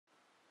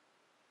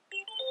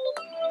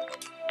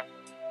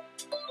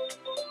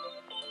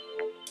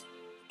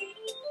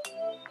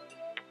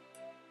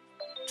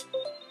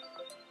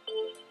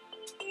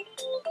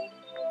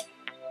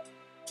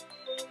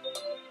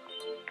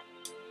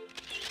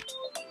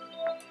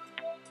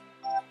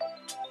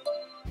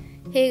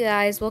Hey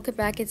guys, welcome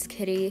back, it's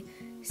Kitty.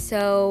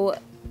 So,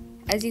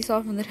 as you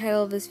saw from the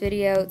title of this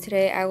video,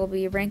 today I will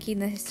be ranking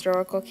the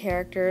historical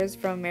characters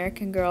from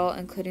American Girl,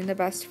 including the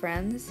best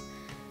friends.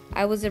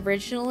 I was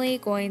originally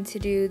going to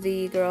do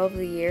the Girl of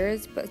the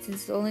Years, but since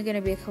it's only going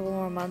to be a couple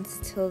more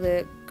months till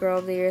the Girl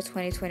of the Year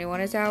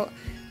 2021 is out,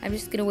 I'm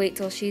just going to wait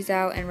till she's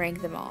out and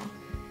rank them all.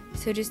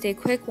 So just a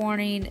quick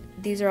warning,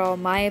 these are all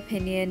my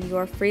opinion. You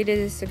are free to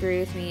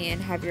disagree with me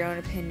and have your own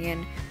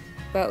opinion.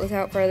 But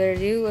without further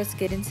ado, let's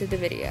get into the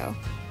video.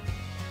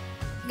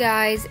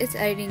 Guys, it's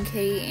Editing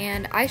Kitty,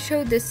 and I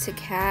showed this to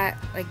Kat,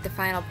 like the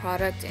final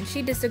product, and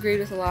she disagreed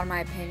with a lot of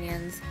my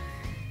opinions.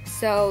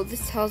 So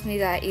this tells me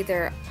that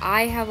either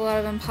I have a lot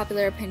of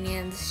unpopular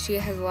opinions, she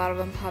has a lot of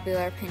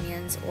unpopular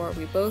opinions, or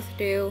we both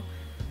do.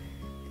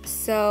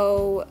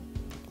 So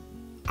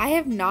I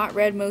have not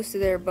read most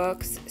of their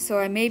books, so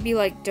I may be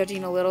like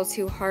judging a little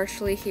too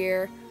harshly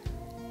here,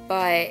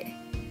 but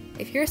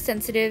if you're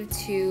sensitive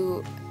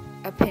to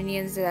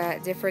opinions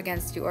that differ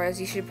against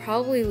yours, you should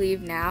probably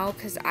leave now,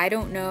 because I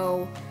don't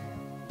know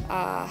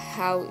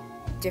how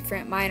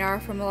different mine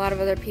are from a lot of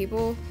other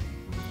people.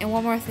 And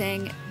one more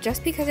thing,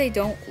 just because I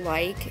don't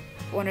like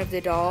one of the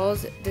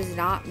dolls does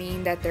not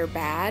mean that they're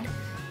bad.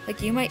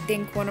 Like, you might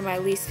think one of my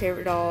least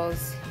favorite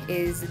dolls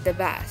is the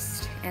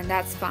best, and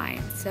that's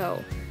fine.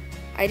 So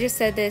I just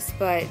said this,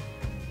 but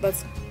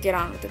let's get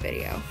on with the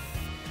video.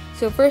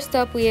 So first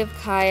up, we have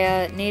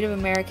Kaya, Native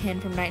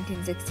American from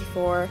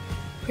 1964.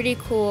 Pretty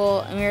cool.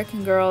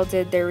 American Girl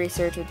did their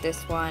research with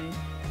this one.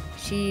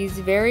 She's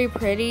very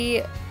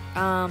pretty.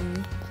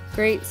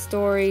 Great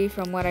story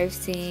from what I've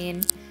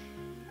seen.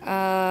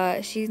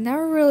 She's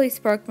never really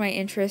sparked my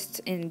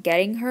interest in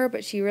getting her,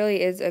 but she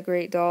really is a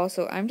great doll,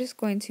 so I'm just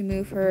going to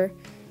move her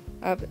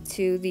up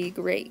to the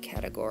great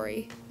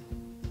category.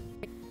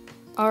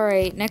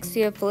 Alright, next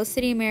we have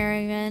Felicity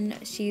Merriman.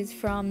 She's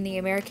from the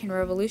American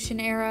Revolution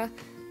era,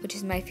 which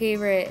is my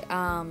favorite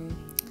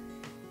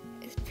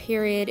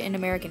period in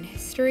American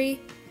history.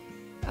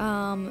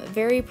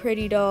 Very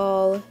pretty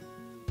doll,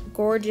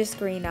 gorgeous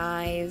green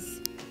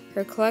eyes.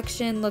 Her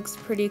collection looks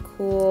pretty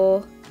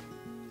cool.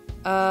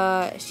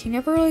 She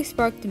never really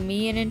sparked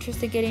me an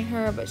interest in getting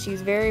her, but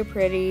she's very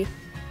pretty.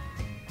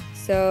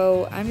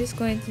 So I'm just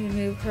going to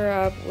move her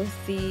up with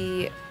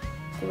the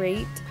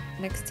great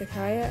next to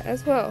Kaya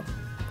as well.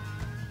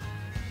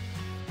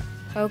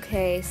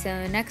 Okay,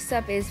 so next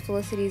up is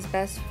Felicity's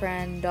best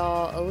friend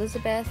doll,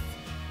 Elizabeth.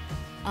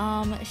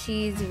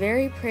 She's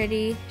very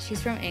pretty.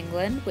 She's from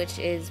England, which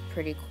is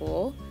pretty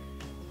cool.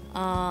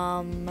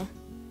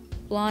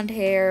 Blonde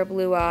hair,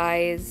 blue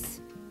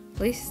eyes.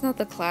 At least it's not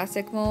the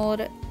classic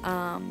mold.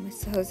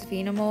 It's the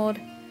Josefina mold.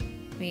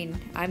 I mean,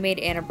 I made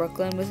Anna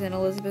Brooklyn was an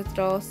Elizabeth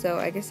doll, so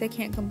I guess I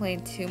can't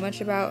complain too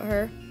much about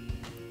her.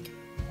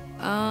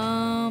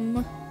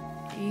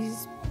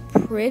 She's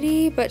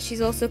pretty, but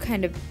she's also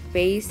kind of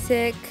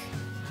basic.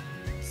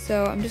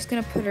 So I'm just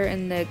gonna put her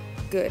in the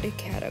good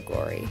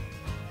category.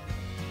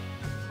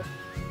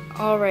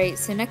 Alright,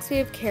 so next we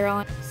have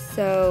Caroline.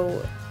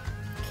 So,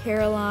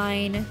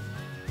 Caroline,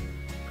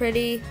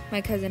 pretty,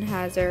 my cousin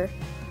has her.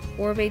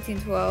 War of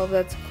 1812,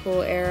 that's a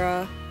cool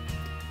era.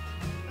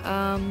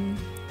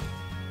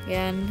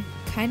 Again,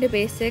 kind of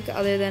basic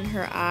other than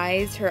her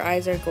eyes. Her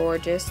eyes are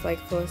gorgeous, like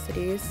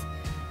Felicity's.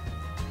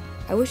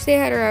 I wish they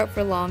had her out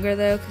for longer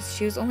though, because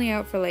she was only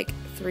out for like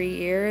 3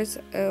 years.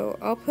 Oh,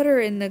 I'll put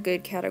her in the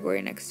good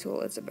category next to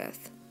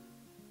Elizabeth.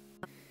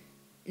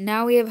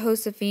 Now we have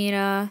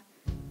Josefina.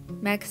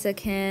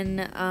 Mexican,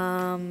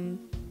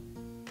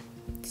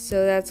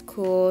 so that's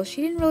cool.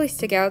 She didn't really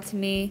stick out to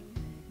me.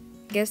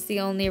 I guess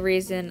the only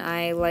reason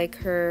I like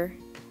her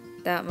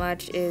that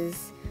much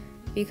is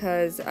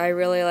because I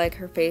really like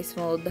her face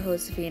mold. The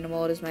Josefina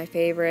mold is my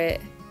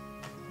favorite,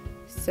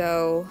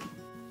 so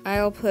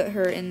I'll put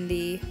her in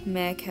the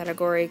meh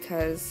category,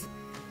 because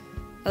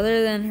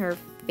other than her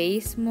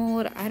face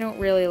mold, I don't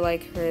really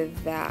like her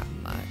that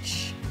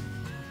much.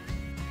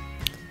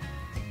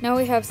 Now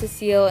we have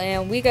Cecile,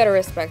 and we gotta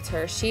respect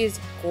her.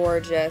 She's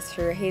gorgeous.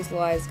 Her hazel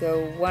eyes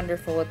go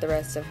wonderful with the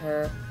rest of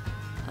her.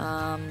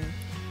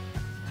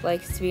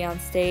 Likes to be on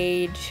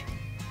stage.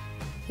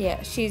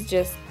 Yeah, she's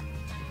just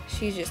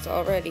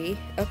already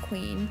a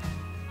queen.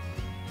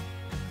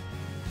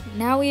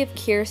 Now we have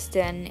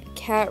Kirsten.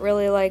 Kat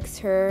really likes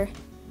her.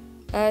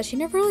 She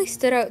never really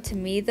stood out to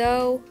me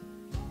though.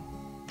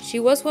 She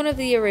was one of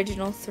the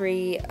original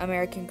 3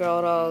 American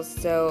Girl dolls,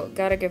 so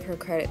gotta give her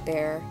credit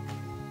there.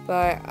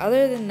 But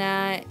other than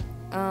that,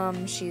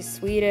 she's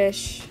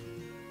Swedish,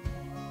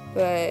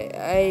 but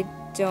I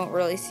don't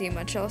really see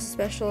much else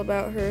special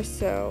about her,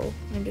 so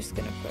I'm just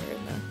gonna put her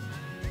in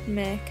the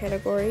meh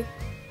category.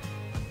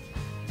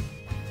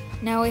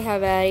 Now we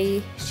have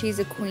Addie. She's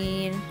a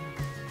queen.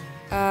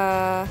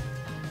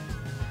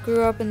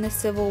 Grew up in the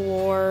Civil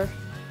War.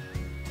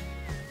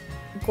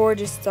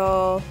 Gorgeous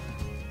doll.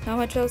 Not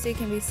much else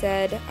can be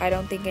said. I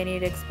don't think I need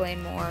to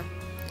explain more.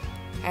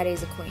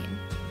 Addie's a queen.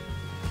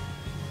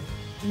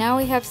 Now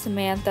we have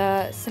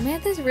Samantha.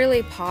 Samantha's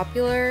really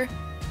popular,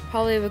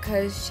 probably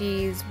because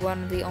she's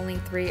one of the only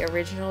 3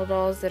 original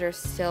dolls that are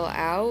still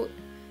out.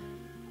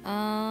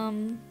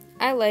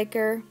 I like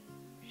her.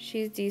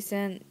 She's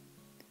decent.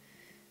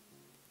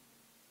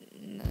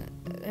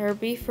 Her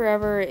beef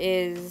forever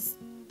is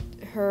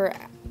her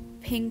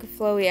pink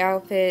flowy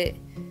outfit,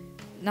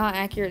 not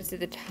accurate to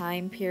the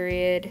time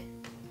period,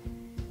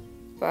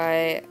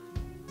 but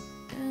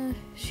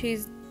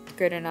she's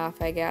good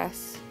enough, I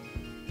guess.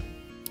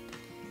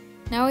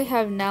 Now we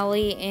have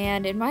Nellie,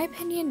 and in my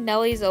opinion,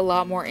 Nellie's a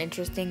lot more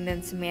interesting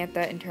than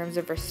Samantha in terms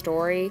of her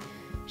story.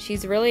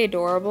 She's really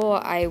adorable.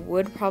 I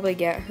would probably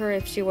get her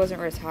if she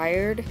wasn't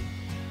retired.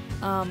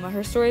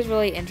 Her story is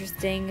really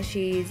interesting.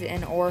 She's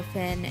an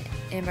orphan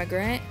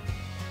immigrant,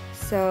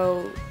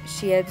 so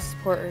she had to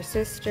support her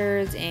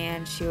sisters,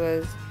 and she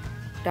was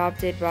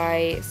adopted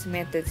by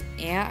Samantha's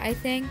aunt, I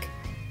think.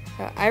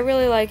 I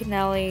really like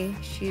Nellie.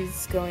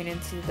 She's going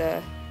into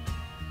the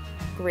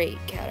great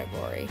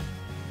category.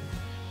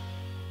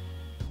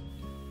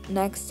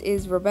 Next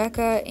is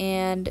Rebecca,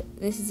 and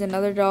this is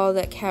another doll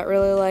that Kat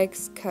really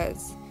likes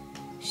because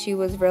she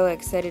was really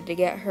excited to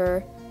get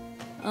her.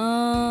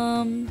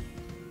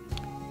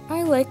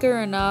 I like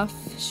her enough.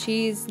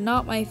 She's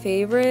not my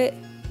favorite,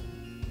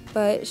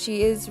 but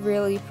she is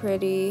really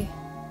pretty.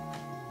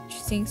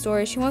 Interesting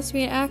story. She wants to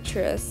be an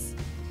actress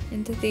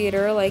into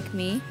theater like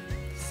me,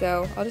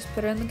 so I'll just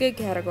put her in the good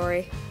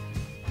category.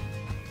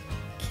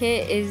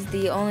 Kit is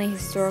the only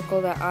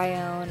historical that I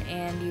own,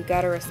 and you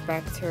gotta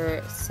respect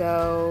her.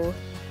 So,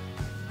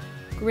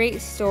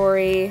 great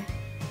story,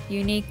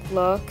 unique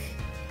look.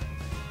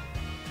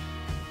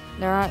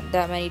 There aren't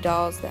that many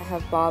dolls that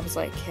have bobs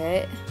like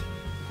Kit.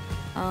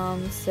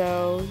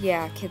 So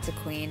yeah, Kit's a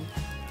queen.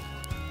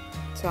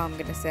 That's all I'm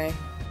gonna say.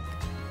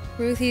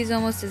 Ruthie's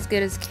almost as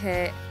good as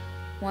Kit.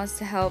 Wants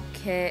to help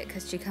Kit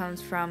because she comes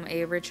from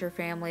a richer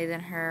family than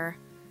her.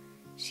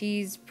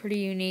 She's pretty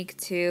unique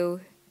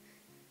too.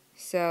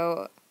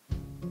 So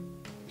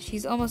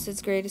she's almost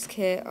as great as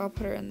Kit. I'll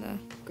put her in the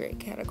great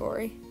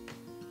category.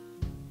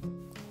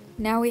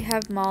 Now we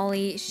have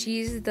Molly.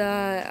 She's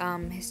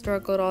the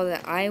historical doll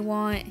that I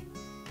want.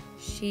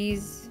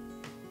 She's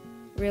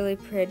really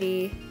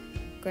pretty.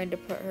 I'm going to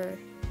put her.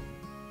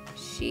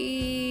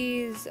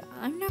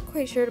 I'm not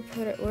quite sure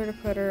where to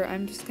put her.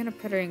 I'm just gonna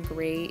put her in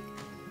great.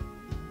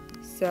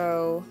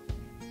 So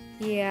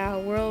yeah,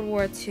 World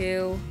War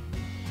II.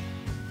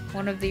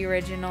 One of the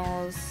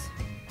originals.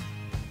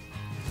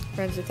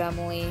 Friends with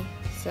Emily.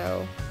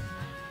 So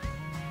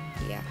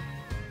yeah.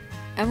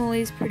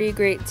 Emily's pretty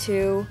great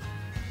too.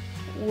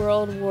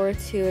 World War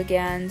II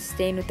again,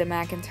 staying with the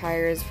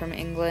McIntyres from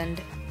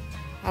England.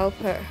 I'll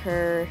put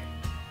her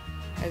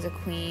as a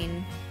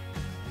queen.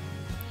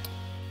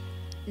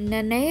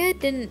 Nanea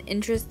didn't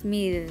interest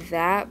me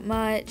that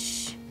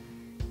much.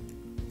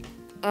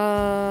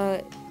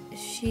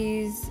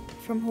 She's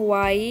from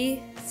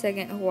Hawaii,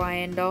 second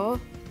Hawaiian doll,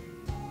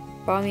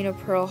 bombing of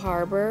Pearl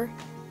Harbor,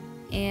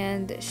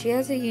 and she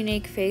has a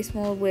unique face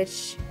mold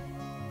which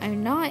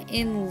I'm not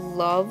in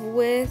love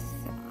with.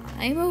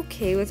 I'm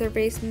okay with her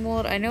face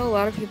mold. I know a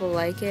lot of people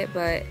like it,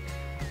 but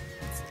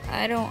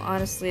I don't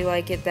honestly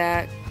like it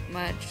that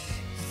much.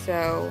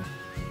 So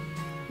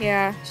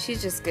yeah,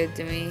 she's just good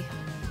to me.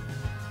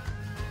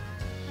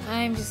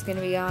 I'm just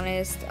gonna be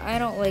honest, I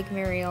don't like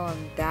Mary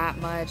Ellen that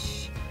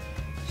much.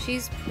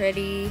 She's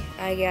pretty,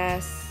 I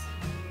guess.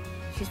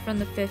 She's from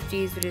the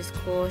 50s, which is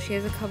cool. She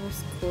has a couple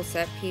cool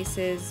set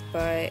pieces,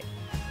 but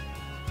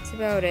that's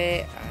about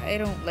it. I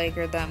don't like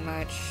her that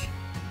much.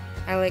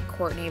 I like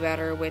Courtney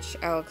better, which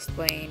I'll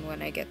explain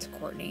when I get to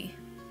Courtney.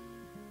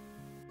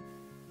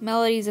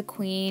 Melody's a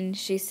queen.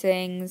 She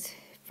sings.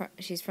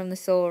 She's from the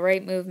Civil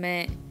Rights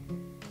Movement.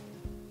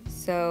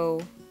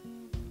 So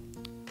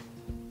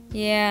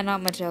yeah,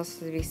 not much else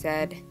to be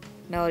said.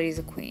 Melody's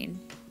a queen.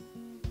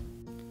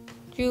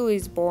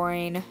 Julie's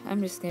boring.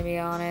 I'm just gonna be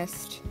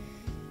honest.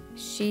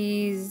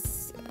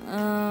 She's,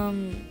 her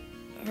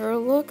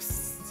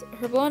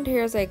blonde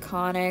hair is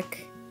iconic.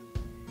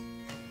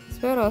 That's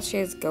about all she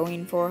has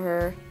going for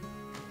her.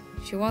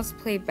 She wants to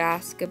play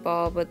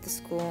basketball, but the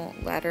school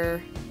won't let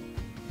her.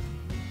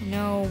 I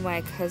know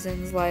my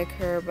cousins like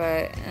her,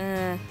 but,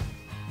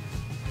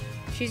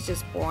 she's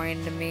just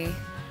boring to me.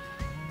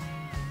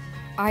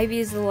 Ivy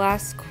is the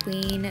last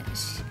queen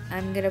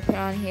I'm gonna put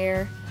on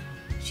here.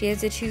 She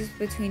has to choose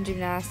between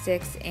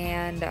gymnastics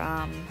and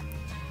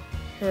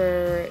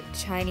her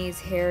Chinese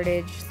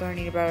heritage,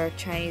 learning about her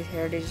Chinese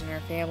heritage and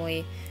her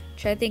family,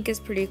 which I think is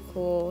pretty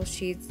cool.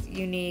 She's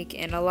unique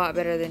and a lot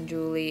better than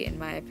Julie in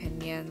my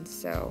opinion.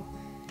 So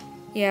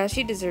yeah,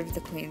 she deserves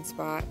the queen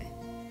spot.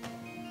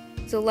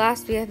 So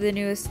last we have the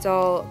newest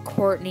doll,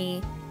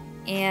 Courtney,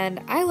 and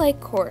I like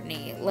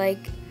Courtney.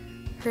 Like,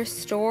 her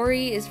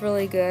story is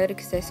really good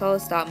because I saw the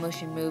stop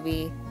motion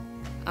movie.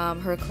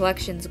 Her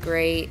collection's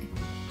great.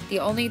 The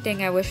only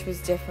thing I wish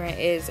was different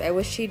is I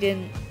wish she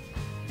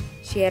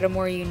had a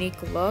more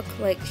unique look.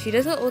 Like, she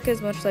doesn't look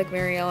as much like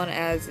Mary Ellen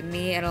as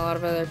me and a lot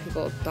of other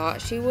people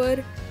thought she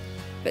would,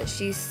 but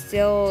she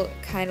still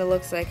kind of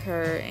looks like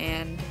her,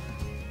 and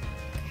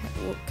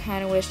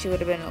kind of wish she would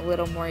have been a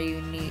little more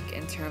unique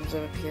in terms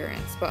of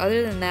appearance. But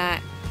other than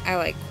that, I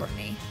like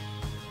Courtney.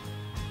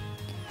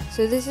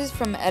 So this is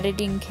from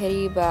editing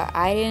Kitty, but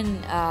I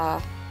didn't,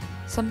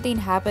 something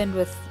happened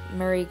with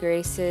Murray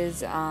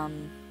Grace's,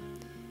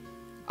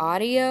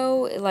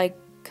 audio, like,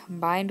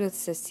 combined with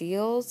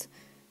Cecile's,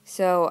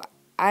 so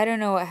I don't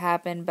know what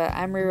happened, but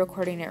I'm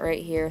re-recording it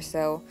right here.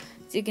 So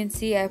as you can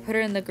see, I put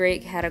her in the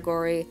great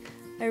category.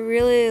 I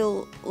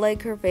really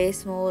like her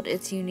face mold.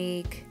 It's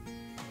unique.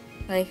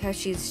 I like how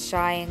she's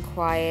shy and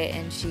quiet,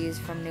 and she's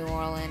from New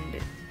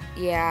Orleans.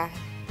 Yeah,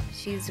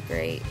 she's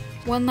great.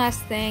 One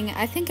last thing,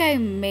 I think I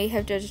may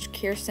have judged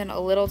Kirsten a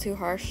little too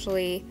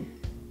harshly.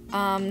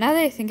 Now that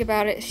I think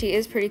about it, she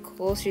is pretty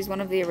cool. She's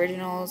one of the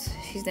originals.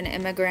 She's an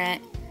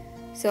immigrant.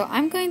 So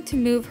I'm going to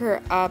move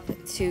her up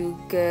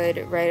to good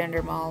right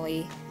under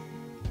Molly.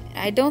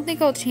 I don't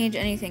think I'll change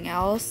anything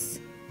else.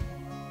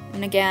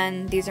 And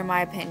again, these are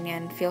my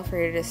opinion. Feel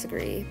free to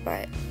disagree,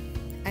 but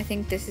I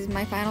think this is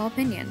my final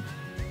opinion.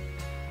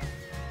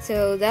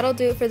 So that'll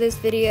do it for this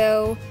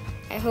video.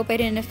 I hope I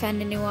didn't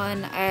offend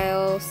anyone.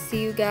 I'll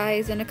see you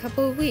guys in a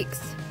couple of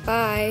weeks.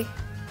 Bye!